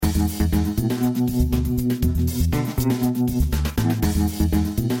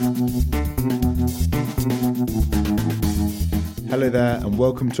Hello there and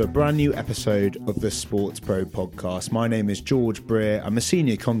welcome to a brand new episode of the SportsPro Podcast. My name is George Breare. I'm a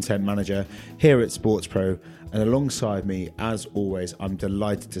senior content manager here at SportsPro, and alongside me, as always, I'm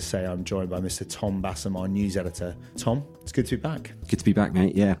delighted to say I'm joined by Mr. Tom Bassam, our news editor. Tom, it's good to be back. Good to be back,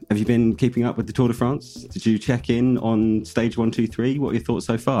 mate. Yeah. Have you been keeping up with the Tour de France? Did you check in on stage 1, 2, 3? What are your thoughts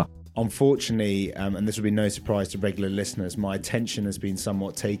so far? Unfortunately, and this will be no surprise to regular listeners, my attention has been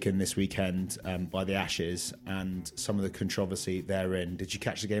somewhat taken this weekend by the Ashes and some of the controversy therein. Did you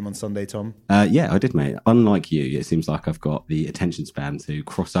catch the game on Sunday, Tom? Yeah, I did, mate. Unlike you, it seems like I've got the attention span to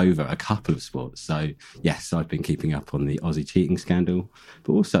cross over a couple of sports. So, yes, I've been keeping up on the Aussie cheating scandal,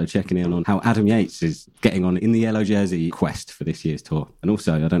 but also checking in on how Adam Yates is getting on in the yellow jersey quest for this year's Tour. And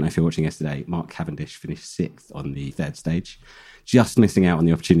also, I don't know if you're watching yesterday, Mark Cavendish finished 6th on the third stage. Just missing out on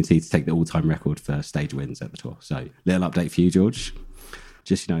the opportunity to take the all-time record for stage wins at the Tour. So, little update for you, George.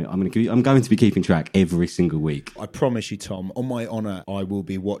 Just, you know, I'm going to be keeping track every single week. I promise you, Tom, on my honour, I will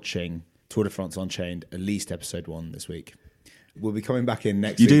be watching Tour de France Unchained, at least episode 1 this week. We'll be coming back in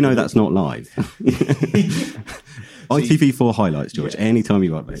next week. You do know that's not live. ITV4 highlights, George, anytime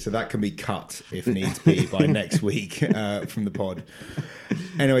you want, mate. So that can be cut, if needs be, by next week from the pod.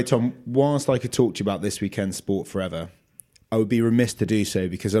 Anyway, Tom, whilst I could talk to you about this weekend's sport forever, I would be remiss to do so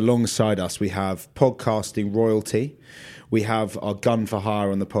because alongside us we have podcasting royalty. We have our gun for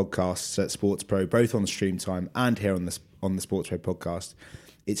hire on the podcasts at SportsPro, both on the Stream Time and here on the SportsPro podcast.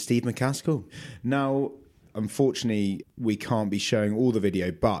 It's Steve McCaskill. Now, unfortunately, we can't be showing all the video,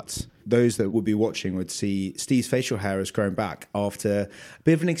 but those that would be watching would see Steve's facial hair has grown back after a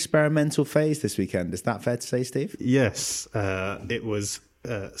bit of an experimental phase this weekend. Is that fair to say, Steve? Yes, it was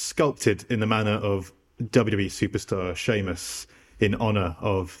sculpted in the manner of WWE superstar Sheamus in honour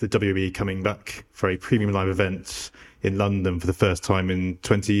of the WWE coming back for a premium live event in London for the first time in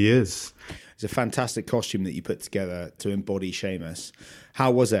 20 years. It's a fantastic costume that you put together to embody Sheamus. How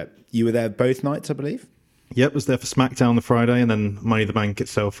was it? You were there both nights, I believe? Yep, was there for SmackDown on the Friday and then Money in the Bank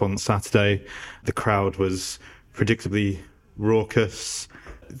itself on Saturday. The crowd was predictably raucous.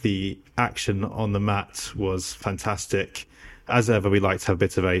 The action on the mat was fantastic. As ever, we like to have a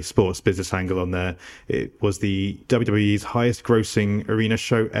bit of a sports business angle on there. It was the WWE's highest grossing arena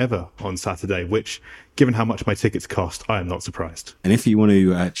show ever on Saturday, which, given how much my tickets cost, I am not surprised. And if you want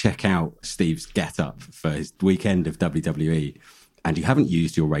to check out Steve's get-up for his weekend of WWE, and you haven't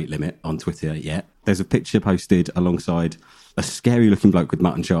used your rate limit on Twitter yet, there's a picture posted alongside a scary-looking bloke with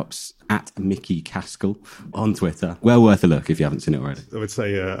mutton chops at Mickey Caskill on Twitter. Well worth a look if you haven't seen it already. I would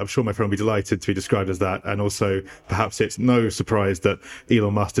say I'm sure my friend will be delighted to be described as that. And also, perhaps it's no surprise that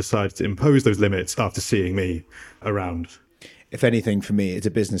Elon Musk decided to impose those limits after seeing me around. If anything, for me, it's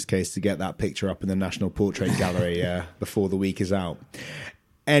a business case to get that picture up in the National Portrait Gallery before the week is out.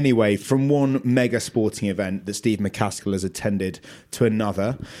 Anyway, from one mega sporting event that Steve McCaskill has attended to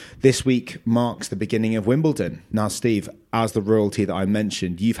another, this week marks the beginning of Wimbledon. Now, Steve, as the royalty that I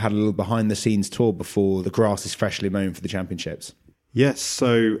mentioned, you've had a little behind-the-scenes tour before the grass is freshly mown for the championships. Yes,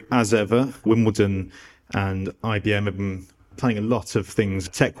 so as ever, Wimbledon and IBM have been planning a lot of things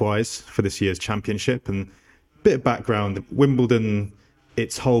tech-wise for this year's championship. And a bit of background, Wimbledon,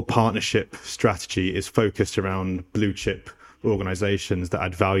 its whole partnership strategy is focused around blue-chip organisations that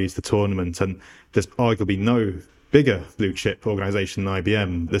add value to the tournament, and there's arguably no bigger blue chip organisation than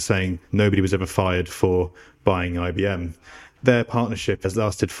IBM. They're saying nobody was ever fired for buying IBM. Their partnership has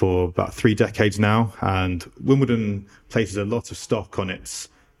lasted for about 3 decades now, and Wimbledon places a lot of stock on its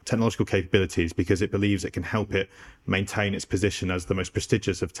technological capabilities because it believes it can help it maintain its position as the most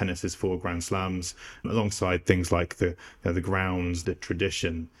prestigious of tennis's 4 Grand Slams, alongside things like the grounds, the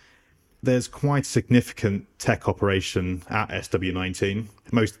tradition. There's quite a significant tech operation at SW19.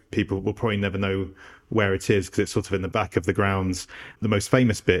 Most people will probably never know where it is because it's sort of in the back of the grounds. The most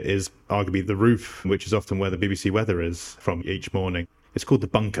famous bit is arguably the roof, which is often where the BBC weather is from each morning. It's called the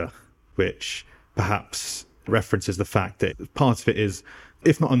bunker, which perhaps references the fact that part of it is,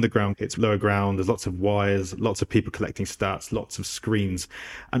 if not underground, it's lower ground. There's lots of wires, lots of people collecting stats, lots of screens.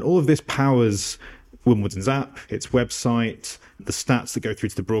 And all of this powers Wimbledon's app, its website, the stats that go through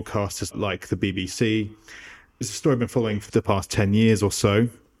to the broadcasters like the BBC. It's a story I've been following for the past 10 years or so.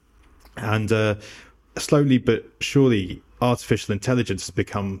 And slowly but surely, artificial intelligence has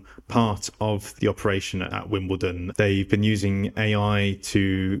become part of the operation at Wimbledon. They've been using AI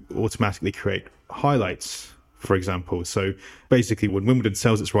to automatically create highlights, for example. So basically, when Wimbledon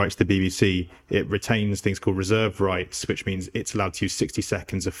sells its rights to the BBC, it retains things called reserve rights, which means it's allowed to use 60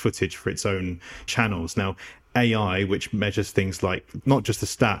 seconds of footage for its own channels. Now, AI, which measures things like not just the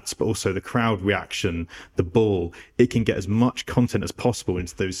stats, but also the crowd reaction, the ball, it can get as much content as possible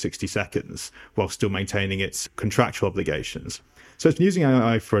into those 60 seconds while still maintaining its contractual obligations. So it's been using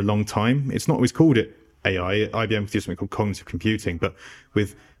AI for a long time. It's not always called it AI. IBM does something called cognitive computing, but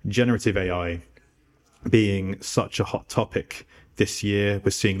with generative AI being such a hot topic this year,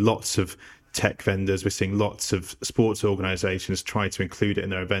 we're seeing lots of tech vendors, we're seeing lots of sports organizations try to include it in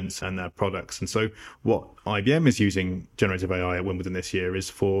their events and their products. And so what IBM is using generative AI at Wimbledon this year is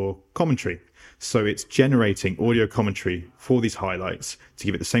for commentary. So it's generating audio commentary for these highlights to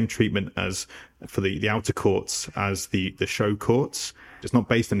give it the same treatment as for the outer courts as the show courts. It's not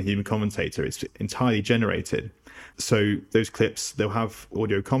based on a human commentator, it's entirely generated. So those clips, they'll have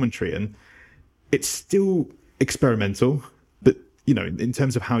audio commentary, and it's still experimental, but in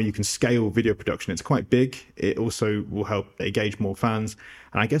terms of how you can scale video production, it's quite big. It also will help engage more fans.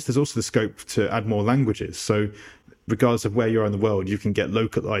 And I guess there's also the scope to add more languages. So regardless of where you are in the world, you can get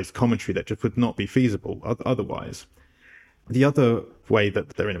localized commentary that just would not be feasible otherwise. The other way that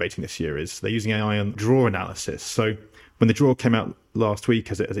they're innovating this year is they're using AI on draw analysis. So when the draw came out last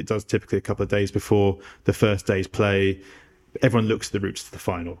week, as it does typically a couple of days before the first day's play, everyone looks at the routes to the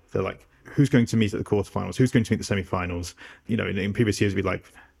final. They're like, who's going to meet at the quarterfinals? Who's going to meet the semi-finals? In previous years, we'd be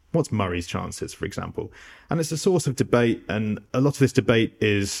like, what's Murray's chances, for example? And it's a source of debate. And a lot of this debate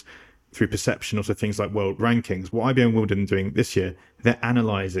is through perception, also things like world rankings. What IBM Wimbledon are doing this year, they're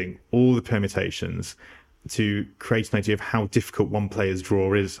analysing all the permutations to create an idea of how difficult one player's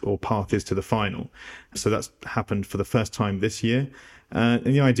draw is or path is to the final. So that's happened for the first time this year. And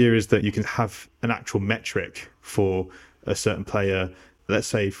the idea is that you can have an actual metric for a certain player. Let's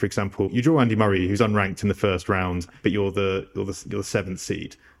say, for example, you draw Andy Murray, who's unranked in the first round, but you're the seventh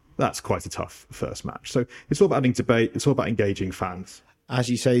seed. That's quite a tough first match. So it's all about adding debate. It's all about engaging fans. As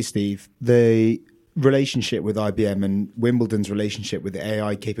you say, Steve, the relationship with IBM and Wimbledon's relationship with the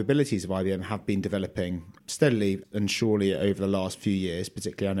AI capabilities of IBM have been developing steadily and surely over the last few years.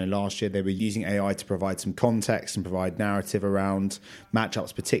 Particularly, I know last year they were using AI to provide some context and provide narrative around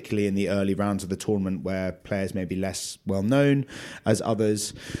matchups, particularly in the early rounds of the tournament where players may be less well known as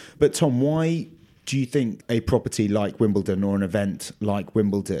others. But Tom, why do you think a property like Wimbledon or an event like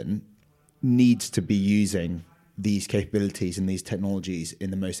Wimbledon needs to be using these capabilities and these technologies in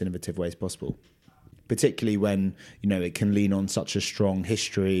the most innovative ways possible? Particularly when, it can lean on such a strong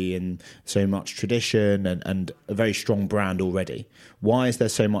history and so much tradition and a very strong brand already. Why is there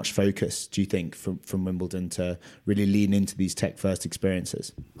so much focus, do you think, from Wimbledon to really lean into these tech-first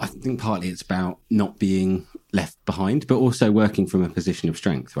experiences? I think partly it's about not being left behind, but also working from a position of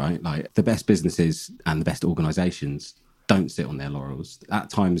strength, right? Like the best businesses and the best organisations don't sit on their laurels. At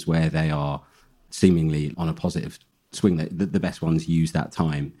times where they are seemingly on a positive swing, the best ones use that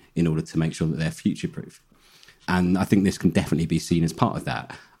time in order to make sure that they're future-proof. And I think this can definitely be seen as part of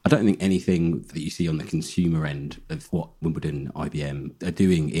that. I don't think anything that you see on the consumer end of what Wimbledon, IBM are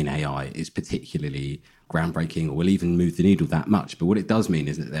doing in AI is particularly groundbreaking or will even move the needle that much. But what it does mean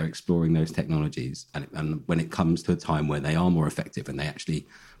is that they're exploring those technologies. And when it comes to a time where they are more effective and they actually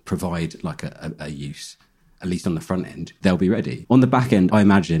provide like a use, at least on the front end, they'll be ready. On the back end, I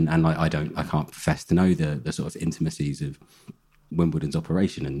imagine, and I can't profess to know the sort of intimacies of Wimbledon's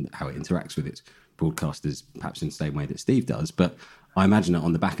operation and how it interacts with its broadcasters, perhaps in the same way that Steve does. But I imagine that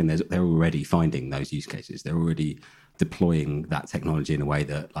on the back end, they're already finding those use cases. They're already deploying that technology in a way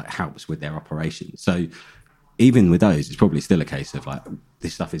that helps with their operation. So even with those, it's probably still a case of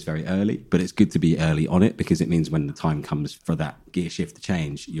this stuff is very early, but it's good to be early on it because it means when the time comes for that gear shift to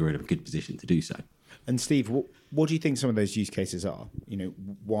change, you're in a good position to do so. And Steve, what do you think some of those use cases are?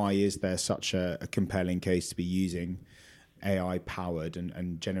 Why is there such a compelling case to be using AI-powered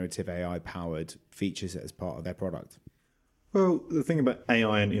and generative AI-powered features as part of their product? Well, the thing about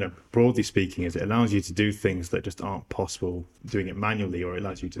AI and, broadly speaking, is it allows you to do things that just aren't possible doing it manually, or it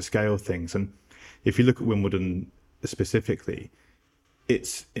allows you to scale things. And if you look at Wimbledon specifically,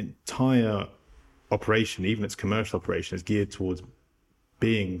 its entire operation, even its commercial operation, is geared towards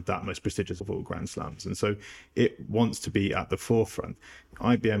being that most prestigious of all Grand Slams. And so it wants to be at the forefront.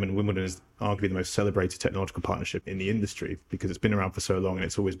 IBM and Wimbledon is arguably the most celebrated technological partnership in the industry because it's been around for so long and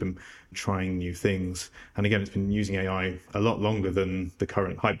it's always been trying new things. And again, it's been using AI a lot longer than the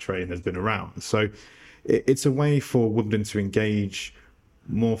current hype train has been around. So it's a way for Wimbledon to engage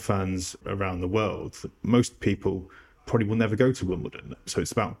more fans around the world. Most people probably will never go to Wimbledon. So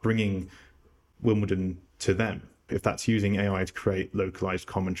it's about bringing Wimbledon to them. If that's using AI to create localized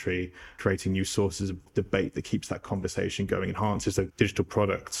commentary, creating new sources of debate that keeps that conversation going, enhances those digital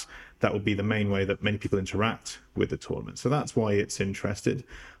products, that will be the main way that many people interact with the tournament. So that's why it's interested.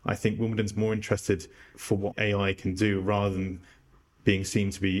 I think Wimbledon's more interested for what AI can do rather than being seen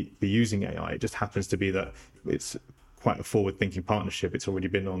to be using AI. It just happens to be that it's quite a forward-thinking partnership. It's already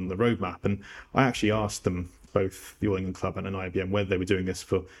been on the roadmap. And I actually asked them, both the All England Club and IBM, whether they were doing this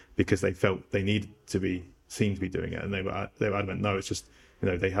because they felt they needed to be seen to be doing it. And they were adamant, no, it's just,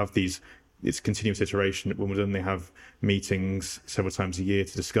 they have it's continuous iteration at Wimbledon. They have meetings several times a year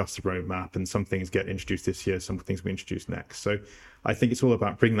to discuss the roadmap, and some things get introduced this year, some things will be introduced next. So I think it's all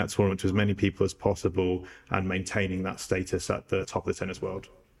about bringing that tournament to as many people as possible and maintaining that status at the top of the tennis world.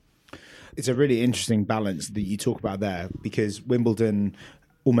 It's a really interesting balance that you talk about there, because Wimbledon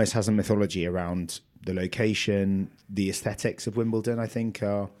almost has a mythology around the location. The aesthetics of Wimbledon, I think,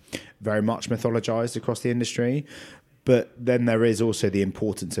 are very much mythologized across the industry. But then there is also the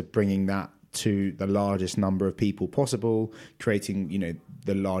importance of bringing that to the largest number of people possible, creating,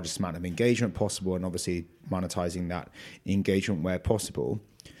 the largest amount of engagement possible, and obviously monetizing that engagement where possible.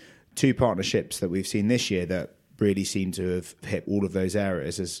 Two partnerships that we've seen this year that really seem to have hit all of those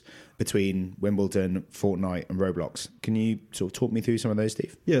areas is between Wimbledon, Fortnite and Roblox. Can you sort of talk me through some of those,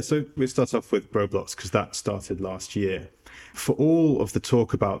 Steve? Yeah, so we start off with Roblox because that started last year. For all of the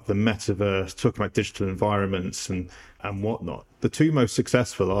talk about the metaverse, talk about digital environments and whatnot, the two most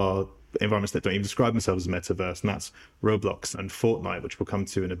successful are environments that don't even describe themselves as metaverse, and that's Roblox and Fortnite, which we'll come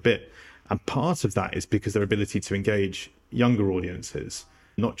to in a bit. And part of that is because their ability to engage younger audiences,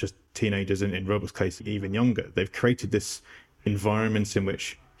 not just teenagers, in Roblox's case, even younger. They've created this environment in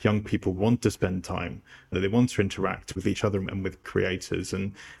which young people want to spend time, that they want to interact with each other and with creators.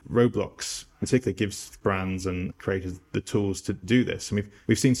 And Roblox particularly gives brands and creators the tools to do this. And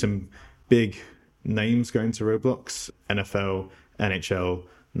we've seen some big names go into Roblox: NFL, NHL,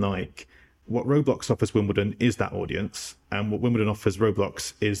 Nike. What Roblox offers Wimbledon is that audience, and what Wimbledon offers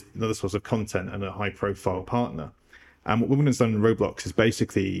Roblox is another source of content and a high-profile partner. And what Wimbledon's done in Roblox is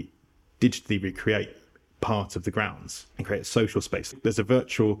basically digitally recreate part of the grounds and create a social space. There's a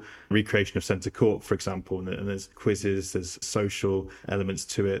virtual recreation of centre court, for example, and there's quizzes, there's social elements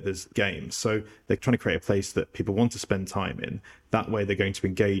to it, there's games. So they're trying to create a place that people want to spend time in. That way they're going to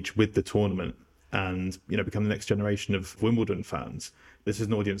engage with the tournament and, become the next generation of Wimbledon fans. This is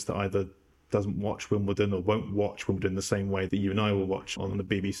an audience that either doesn't watch Wimbledon or won't watch Wimbledon the same way that you and I will watch on the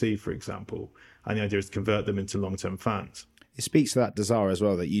BBC, for example. And the idea is to convert them into long-term fans. It speaks to that desire as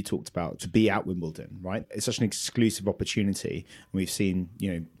well that you talked about to be at Wimbledon, right? It's such an exclusive opportunity. We've seen,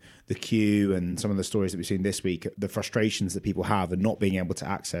 the queue and some of the stories that we've seen this week, the frustrations that people have and not being able to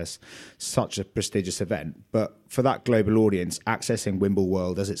access such a prestigious event. But for that global audience, accessing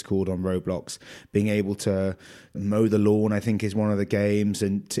Wimbleworld, as it's called on Roblox, being able to mow the lawn, I think, is one of the games,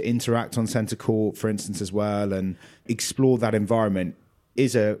 and to interact on centre court, for instance, as well, and explore that environment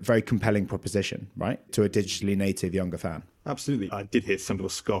is a very compelling proposition, right, to a digitally native younger fan. Absolutely. I did hear some people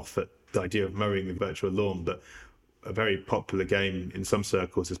scoff at the idea of mowing the virtual lawn, but a very popular game in some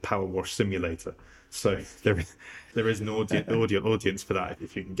circles is Power Wash Simulator. So there is an audience for that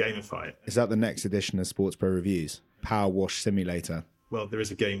if you can gamify it. Is that the next edition of SportsPro Reviews? Power Wash Simulator? Well, there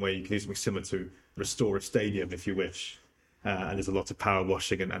is a game where you can do something similar to restore a stadium if you wish. And there's a lot of power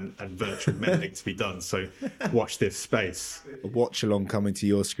washing and virtual mending to be done. So watch this space. A watch along coming to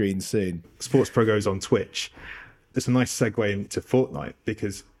your screen soon. SportsPro goes on Twitch. It's a nice segue into Fortnite,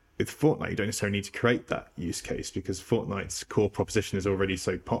 because with Fortnite, you don't necessarily need to create that use case because Fortnite's core proposition is already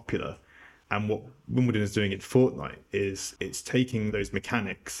so popular. And what Wimbledon is doing in Fortnite is it's taking those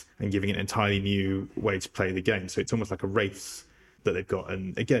mechanics and giving it an entirely new way to play the game. So it's almost like a race that they've got.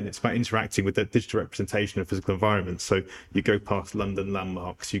 And again, it's about interacting with the digital representation of physical environments. So you go past London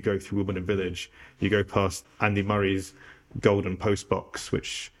landmarks, you go through Wimbledon Village, you go past Andy Murray's golden post box,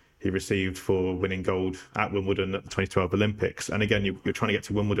 which he received for winning gold at Wimbledon at the 2012 Olympics. And again, you're trying to get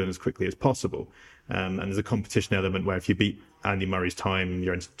to Wimbledon as quickly as possible. And there's a competition element where if you beat Andy Murray's time,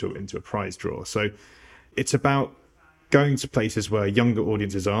 you're into a prize draw. So it's about going to places where younger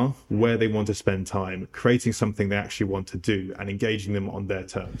audiences are, where they want to spend time, creating something they actually want to do and engaging them on their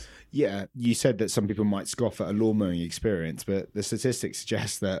terms. Yeah, you said that some people might scoff at a lawn mowing experience, but the statistics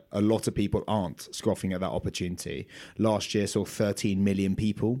suggest that a lot of people aren't scoffing at that opportunity. Last year saw 13 million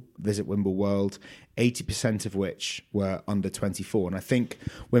people visit Wimbleworld, 80% of which were under 24. And I think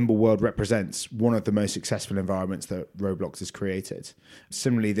Wimbleworld represents one of the most successful environments that Roblox has created.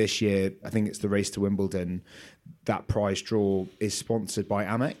 Similarly, this year, I think it's the Race to Wimbledon. that prize draw is sponsored by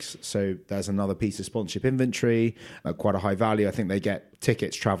Amex. So there's another piece of sponsorship inventory, quite a high value. I think they get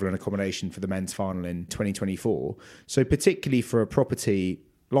tickets, travel and accommodation for the men's final in 2024. So particularly for a property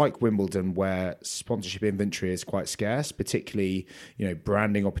like Wimbledon, where sponsorship inventory is quite scarce, particularly,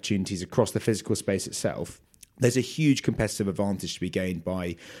 branding opportunities across the physical space itself, there's a huge competitive advantage to be gained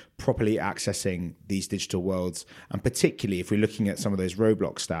by properly accessing these digital worlds. And particularly if we're looking at some of those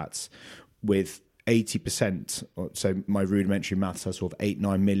Roblox stats with 80%, so my rudimentary maths are sort of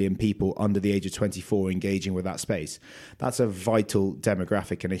 8-9 million people under the age of 24 engaging with that space. That's a vital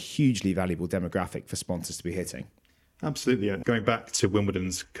demographic and a hugely valuable demographic for sponsors to be hitting. Absolutely. And going back to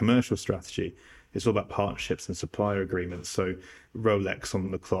Wimbledon's commercial strategy, it's all about partnerships and supplier agreements. So Rolex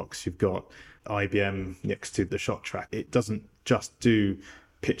on the clocks, you've got IBM next to the shot track. It doesn't just do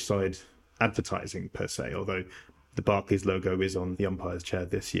pitchside advertising per se, although the Barclays logo is on the umpire's chair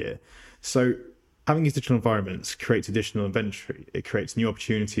this year. So having these digital environments creates additional inventory. It creates new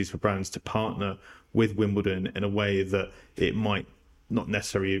opportunities for brands to partner with Wimbledon in a way that it might not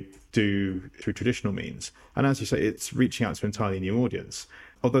necessarily do through traditional means. And as you say, it's reaching out to an entirely new audience.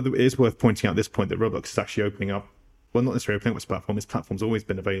 Although it is worth pointing out at this point that Roblox is actually opening up, well, not necessarily opening up its platform. Its platform's always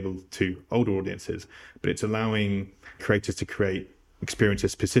been available to older audiences, but it's allowing creators to create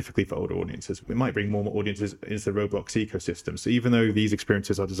experiences specifically for older audiences. It might bring more audiences into the Roblox ecosystem. So even though these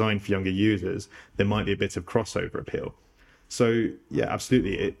experiences are designed for younger users, there might be a bit of crossover appeal. So yeah,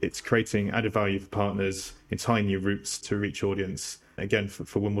 absolutely. It's creating added value for partners, entirely new routes to reach audience. Again,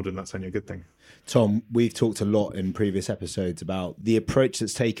 for Wimbledon, that's only a good thing. Tom, we've talked a lot in previous episodes about the approach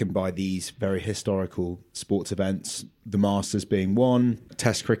that's taken by these very historical sports events, the Masters being one,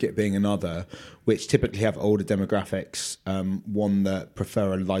 Test cricket being another, which typically have older demographics, one that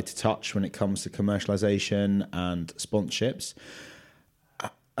prefer a lighter touch when it comes to commercialization and sponsorships.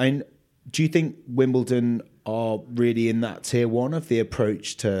 And do you think Wimbledon are really in that tier one of the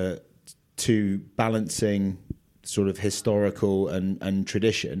approach to balancing sort of historical and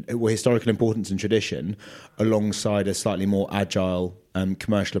tradition, historical importance and tradition, alongside a slightly more agile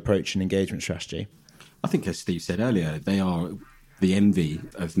commercial approach and engagement strategy? I think, as Steve said earlier, they are the envy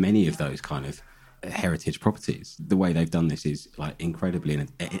of many of those kind of heritage properties. The way they've done this is like incredibly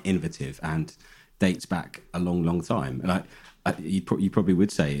innovative and dates back a long, long time. Like you probably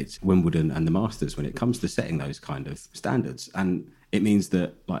would say it's Wimbledon and the Masters when it comes to setting those kind of standards. And it means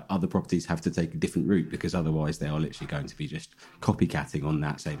that like other properties have to take a different route, because otherwise they are literally going to be just copycatting on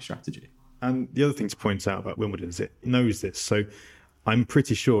that same strategy. And the other thing to point out about Wimbledon is it knows this. So I'm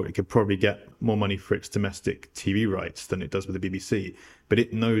pretty sure it could probably get more money for its domestic TV rights than it does with the BBC. But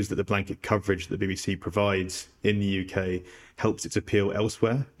it knows that the blanket coverage that the BBC provides in the UK helps its appeal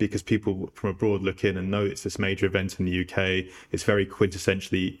elsewhere, because people from abroad look in and know it's this major event in the UK. It's very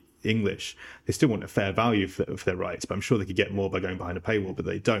quintessentially English. They still want a fair value for their rights, but I'm sure they could get more by going behind a paywall, but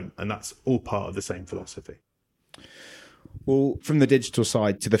they don't. And that's all part of the same philosophy. Well, from the digital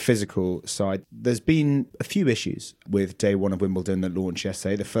side to the physical side, there's been a few issues with day one of Wimbledon that launched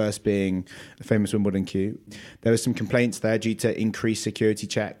yesterday. The first being the famous Wimbledon queue. There were some complaints there due to increased security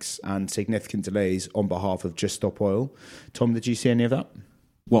checks and significant delays on behalf of Just Stop Oil. Tom, did you see any of that?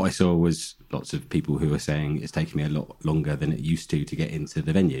 What I saw was lots of people who were saying it's taking me a lot longer than it used to get into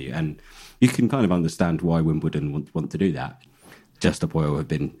the venue. And you can kind of understand why Wimbledon want to do that. Just Stop Oil have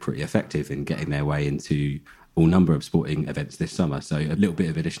been pretty effective in getting their way into all number of sporting events this summer. So a little bit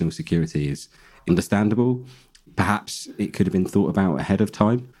of additional security is understandable. Perhaps it could have been thought about ahead of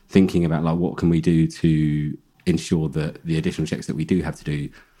time, thinking about like what can we do to ensure that the additional checks that we do have to do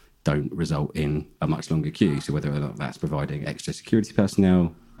don't result in a much longer queue. So whether or not that's providing extra security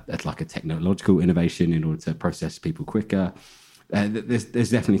personnel, that's like a technological innovation in order to process people quicker. There's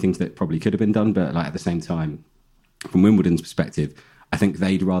definitely things that probably could have been done, but like at the same time, from Wimbledon's perspective, I think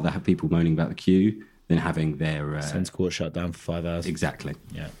they'd rather have people moaning about the queue than having their Sense court shut down for 5 hours. Exactly.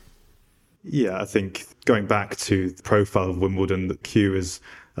 Yeah, I think going back to the profile of Wimbledon, the queue is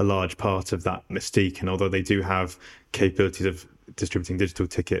a large part of that mystique. And although they do have capabilities of distributing digital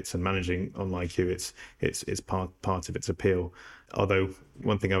tickets and managing online queue, it's part of its appeal. Although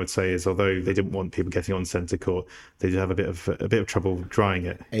one thing I would say is, although they didn't want people getting on centre court, they did have a bit of trouble drying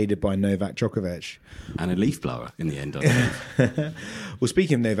it. Aided by Novak Djokovic. And a leaf blower in the end, I think. Well,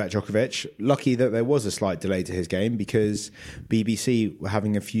 speaking of Novak Djokovic, lucky that there was a slight delay to his game, because BBC were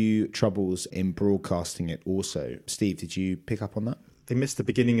having a few troubles in broadcasting it also. Steve, did you pick up on that? they missed the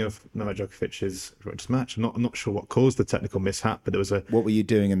beginning of Novak Djokovic's match. I'm not sure what caused the technical mishap, but there was a... What were you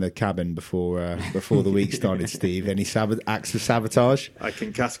doing in the cabin before the week started, Steve? Any acts of sabotage? I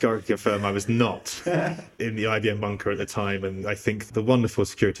can categorically confirm I was not in the IBM bunker at the time, and I think the wonderful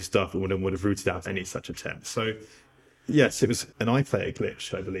security staff at Wimbledon would have rooted out any such attempt. So, yes, it was an iPlayer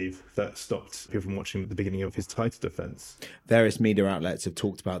glitch, I believe, that stopped people from watching the beginning of his title defence. Various media outlets have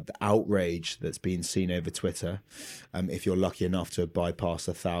talked about the outrage that's been seen over Twitter. If you're lucky enough to bypass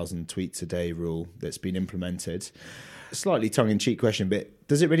 1,000 tweets a day rule that's been implemented. Slightly tongue-in-cheek question, but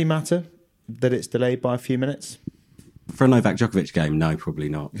does it really matter that it's delayed by a few minutes? For a Novak Djokovic game, no, probably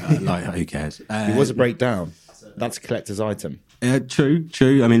not. Who cares? It was a breakdown. That's a collector's item.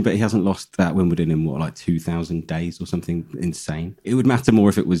 True. I mean, but he hasn't lost that Wimbledon in 2,000 days or something insane. It would matter more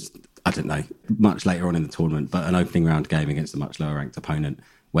if it was, I don't know, much later on in the tournament, but an opening round game against a much lower ranked opponent,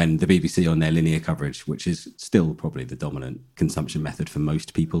 when the BBC on their linear coverage, which is still probably the dominant consumption method for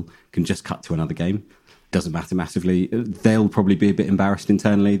most people, can just cut to another game. Doesn't matter massively. They'll probably be a bit embarrassed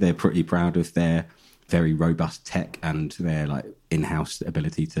internally. They're pretty proud of their very robust tech and their in-house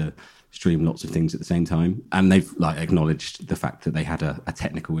ability to stream lots of things at the same time. And they've acknowledged the fact that they had a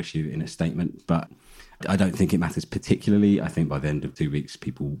technical issue in a statement, but I don't think it matters particularly. I think by the end of 2 weeks,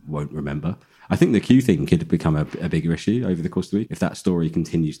 people won't remember. I think the Q thing could become a bigger issue over the course of the week if that story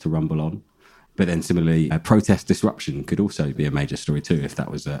continues to rumble on. But then similarly, protest disruption could also be a major story too if that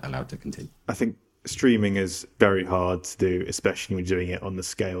was allowed to continue. I think streaming is very hard to do, especially when you're doing it on the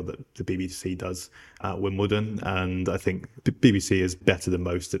scale that the BBC does at Wimbledon. And I think the BBC is better than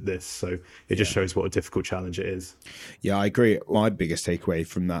most at this. So it just shows what a difficult challenge it is. Yeah, I agree. My biggest takeaway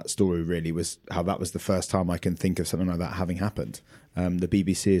from that story really was how that was the first time I can think of something like that having happened. The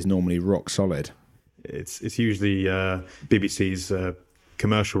BBC is normally rock solid. It's usually BBC's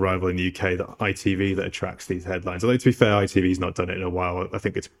commercial rival in the UK, the ITV, that attracts these headlines. Although, to be fair, ITV's not done it in a while. I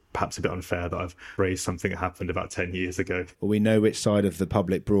think it's perhaps a bit unfair that I've raised something that happened about 10 years ago. Well, we know which side of the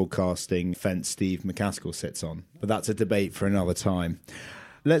public broadcasting fence Steve McCaskill sits on, but that's a debate for another time.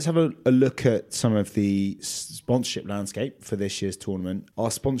 Let's have a look at some of the sponsorship landscape for this year's tournament. Our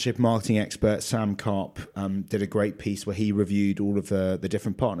sponsorship marketing expert, Sam Karp, did a great piece where he reviewed all of the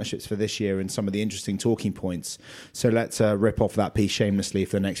different partnerships for this year and some of the interesting talking points. So let's rip off that piece shamelessly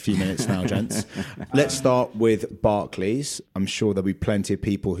for the next few minutes now, gents. Let's start with Barclays. I'm sure there'll be plenty of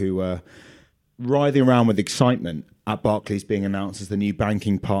people who are writhing around with excitement at Barclays being announced as the new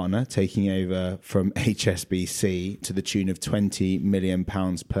banking partner, taking over from HSBC to the tune of £20 million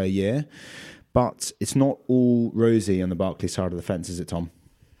per year. But it's not all rosy on the Barclays side of the fence, is it, Tom?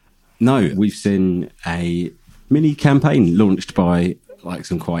 No, we've seen a mini campaign launched by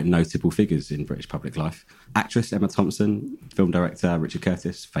some quite notable figures in British public life. Actress Emma Thompson, film director Richard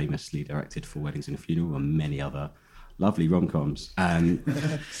Curtis, famously directed For Weddings and a Funeral and many other lovely rom-coms, have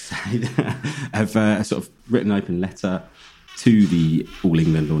sort of written an open letter to the All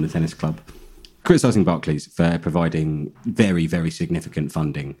England Lawn and Tennis Club, criticising Barclays for providing very, very significant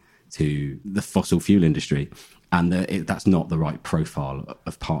funding to the fossil fuel industry, and that's not the right profile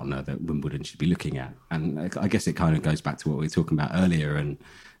of partner that Wimbledon should be looking at. And I guess it kind of goes back to what we were talking about earlier and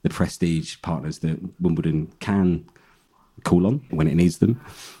the prestige partners that Wimbledon can call on when it needs them,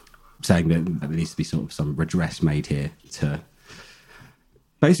 saying that there needs to be sort of some redress made here to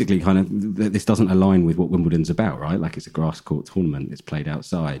basically kind of, this doesn't align with what Wimbledon's about, right? It's a grass court tournament, it's played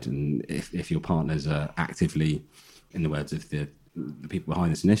outside. And if your partners are actively, in the words of the people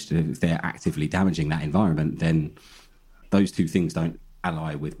behind this initiative, if they're actively damaging that environment, then those two things don't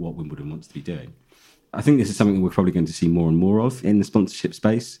ally with what Wimbledon wants to be doing. I think this is something we're probably going to see more and more of in the sponsorship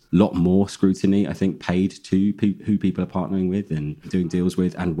space. A lot more scrutiny, I think, paid to who people are partnering with and doing deals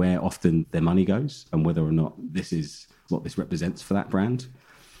with, and where often their money goes, and whether or not this is what this represents for that brand.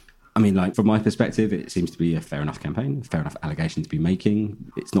 I mean, from my perspective, it seems to be a fair enough campaign, a fair enough allegation to be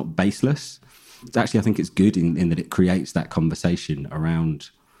making. It's not baseless. Actually, I think it's good in that it creates that conversation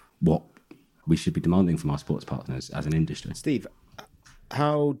around what we should be demanding from our sports partners as an industry. Steve,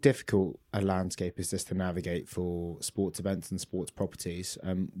 how difficult a landscape is this to navigate for sports events and sports properties?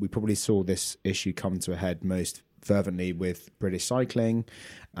 We probably saw this issue come to a head most fervently with British Cycling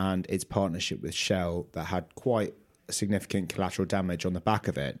and its partnership with Shell that had quite significant collateral damage on the back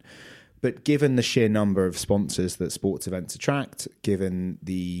of it. But given the sheer number of sponsors that sports events attract, given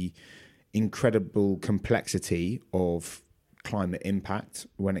the incredible complexity of climate impact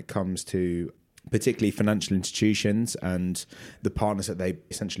when it comes to particularly financial institutions and the partners that they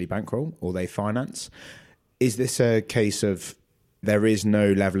essentially bankroll or they finance, is this a case of there is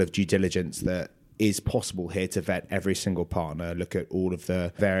no level of due diligence that is possible here to vet every single partner, look at all of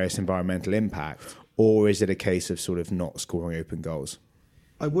the various environmental impact? Or is it a case of sort of not scoring open goals?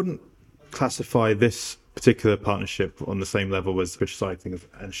 I wouldn't classify this particular partnership on the same level as British Cycling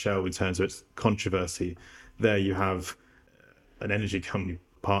and Shell in terms of its controversy. There you have an energy company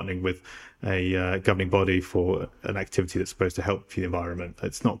partnering with a governing body for an activity that's supposed to help the environment.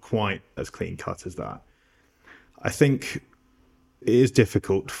 It's not quite as clean cut as that. I think it is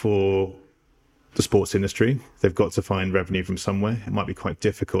difficult for the sports industry. They've got to find revenue from somewhere. It might be quite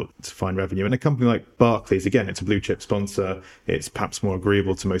difficult to find revenue. And a company like Barclays, again, it's a blue chip sponsor. It's perhaps more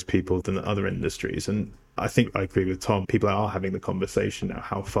agreeable to most people than other industries. And I think I agree with Tom. People are having the conversation now.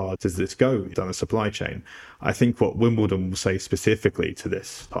 How far does this go down the supply chain? I think what Wimbledon will say specifically to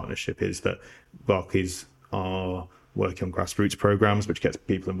this partnership is that Barclays are working on grassroots programs, which gets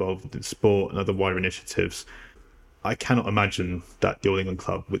people involved in sport and other wider initiatives. I cannot imagine that the All England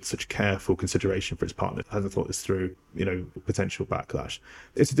club, with such careful consideration for its partner, hasn't thought this through, potential backlash.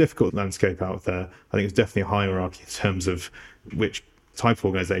 It's a difficult landscape out there. I think it's definitely a hierarchy in terms of which type of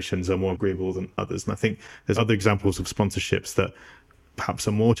organisations are more agreeable than others. And I think there's other examples of sponsorships that perhaps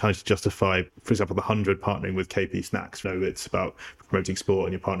are more challenging to justify. For example, the 100 partnering with KP Snacks. It's about promoting sport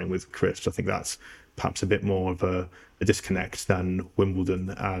and you're partnering with Crisps. I think that's perhaps a bit more of a disconnect than Wimbledon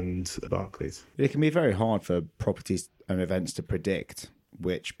and Barclays. It can be very hard for properties and events to predict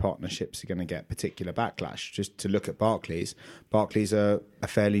which partnerships are going to get particular backlash. Just to look at Barclays are a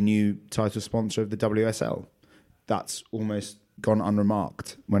fairly new title sponsor of the WSL. That's almost gone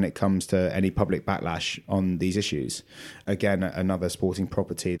unremarked when it comes to any public backlash on these issues. Again, another sporting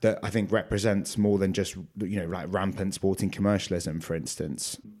property that I think represents more than just, like rampant sporting commercialism, for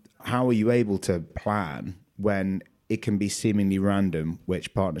instance. How are you able to plan when it can be seemingly random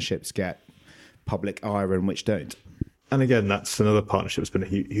which partnerships get public ire and which don't? And again, that's another partnership that's been a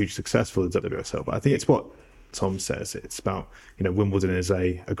huge success for the WSL. But I think it's what Tom says. It's about, Wimbledon is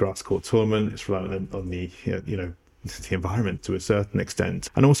a grass court tournament. It's reliant on the, the environment to a certain extent.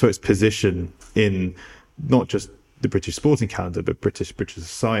 And also its position in not just the British sporting calendar, but British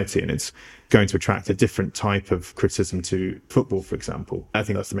society. And it's going to attract a different type of criticism to football, for example. I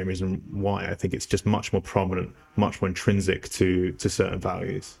think that's the main reason why. I think it's just much more prominent, much more intrinsic to certain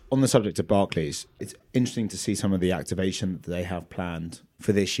values. On the subject of Barclays, it's interesting to see some of the activation that they have planned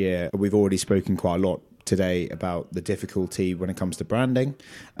for this year. We've already spoken quite a lot today about the difficulty when it comes to branding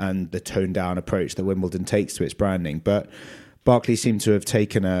and the toned down approach that Wimbledon takes to its branding. But Barclays seem to have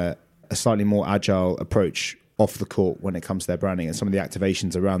taken a slightly more agile approach off the court when it comes to their branding and some of the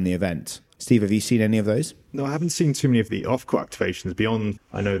activations around the event. Steve, have you seen any of those? No, I haven't seen too many of the off-court activations beyond.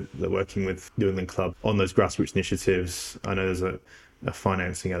 I know they're working with New England Club on those grassroots initiatives. I know there's a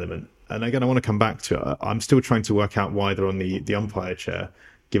financing element. And again, I want to come back to it. I'm still trying to work out why they're on the umpire chair,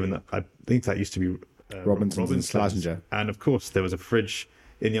 given that I think that used to be Robinson's and Schlesinger. And of course, there was a fridge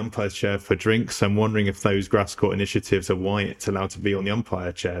in the umpire's chair for drinks. I'm wondering if those grass court initiatives are why it's allowed to be on the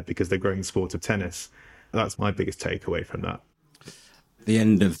umpire chair, because they're growing the sport of tennis. That's my biggest takeaway from that. The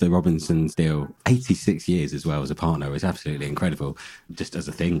end of the Robinsons deal, 86 years as well as a partner, is absolutely incredible. Just as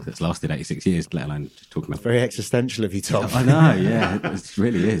a thing that's lasted 86 years, let alone just talking about... It's very existential of you, Tom. I know, yeah, it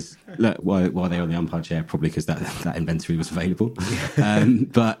really is. Look, why they're on the umpire chair, probably because that inventory was available.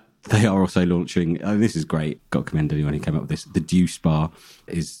 But they are also launching, this is great, got to commend anyone who came up with this, the Deuce Bar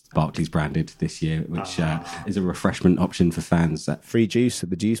is Barclays branded this year, which is a refreshment option for fans. Free juice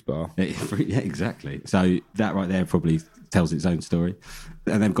at the Deuce Bar. Yeah, exactly. So that right there probably tells its own story.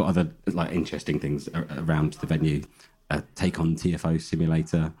 And they've got other interesting things around the venue. Take on TFO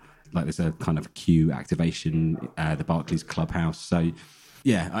simulator, there's a kind of queue activation, the Barclays Clubhouse. So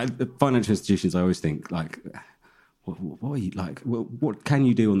yeah, the financial institutions, I always think what are you like? What can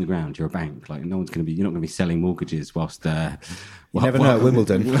you do on the ground? You're a bank. You're not going to be selling mortgages whilst. You never know at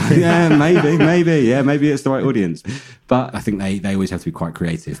Wimbledon. Yeah, maybe. Yeah, maybe it's the right audience. But I think they always have to be quite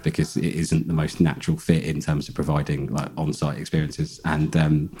creative because it isn't the most natural fit in terms of providing on-site experiences. And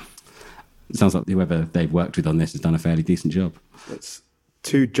it sounds like whoever they've worked with on this has done a fairly decent job. It's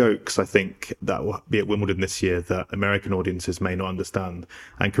two jokes, I think, that will be at Wimbledon this year that American audiences may not understand.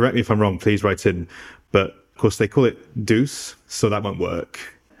 And correct me if I'm wrong, please write in. But of course, they call it Deuce, so that won't work.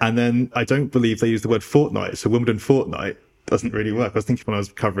 And then I don't believe they use the word fortnight, so Wimbledon Fortnight doesn't really work. I was thinking when I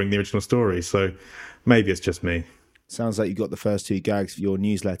was covering the original story, so maybe it's just me. Sounds like you got the first two gags for your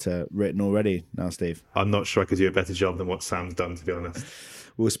newsletter written already now, Steve. I'm not sure I could do a better job than what Sam's done, to be honest.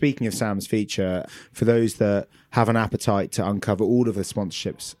 Well, speaking of Sam's feature, for those that have an appetite to uncover all of the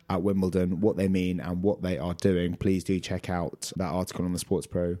sponsorships at Wimbledon, what they mean and what they are doing, please do check out that article on the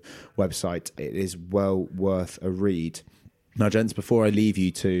SportsPro website. It is well worth a read. Now, gents, before I leave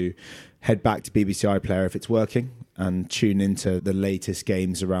you to head back to BBC iPlayer if it's working and tune into the latest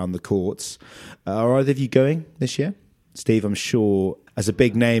games around the courts, are either of you going this year? Steve, I'm sure, as a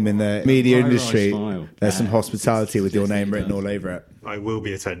big name in the media industry, there's some hospitality with your name written all over it. I will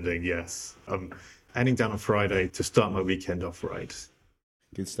be attending, yes. I'm heading down on Friday to start my weekend off right.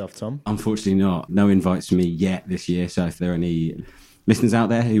 Good stuff, Tom. Unfortunately not. No invites for me yet this year. So if there are any listeners out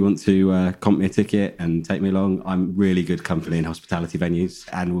there who want to comp me a ticket and take me along, I'm really good company in hospitality venues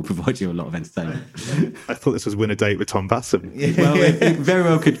and will provide you a lot of entertainment. I thought this was Win a Date with Tom Bassam. Well, it very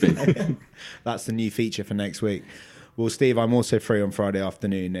well could be. That's the new feature for next week. Well, Steve, I'm also free on Friday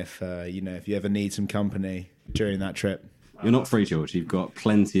afternoon if you ever need some company during that trip. You're not free, George. You've got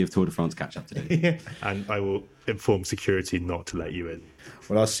plenty of Tour de France catch up to do. And I will inform security not to let you in.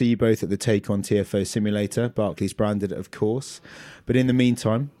 Well, I'll see you both at the Take On TFO Simulator, Barclays branded, of course. But in the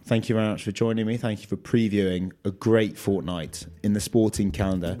meantime, thank you very much for joining me. Thank you for previewing a great fortnight in the sporting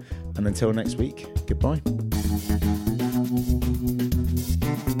calendar. And until next week, goodbye.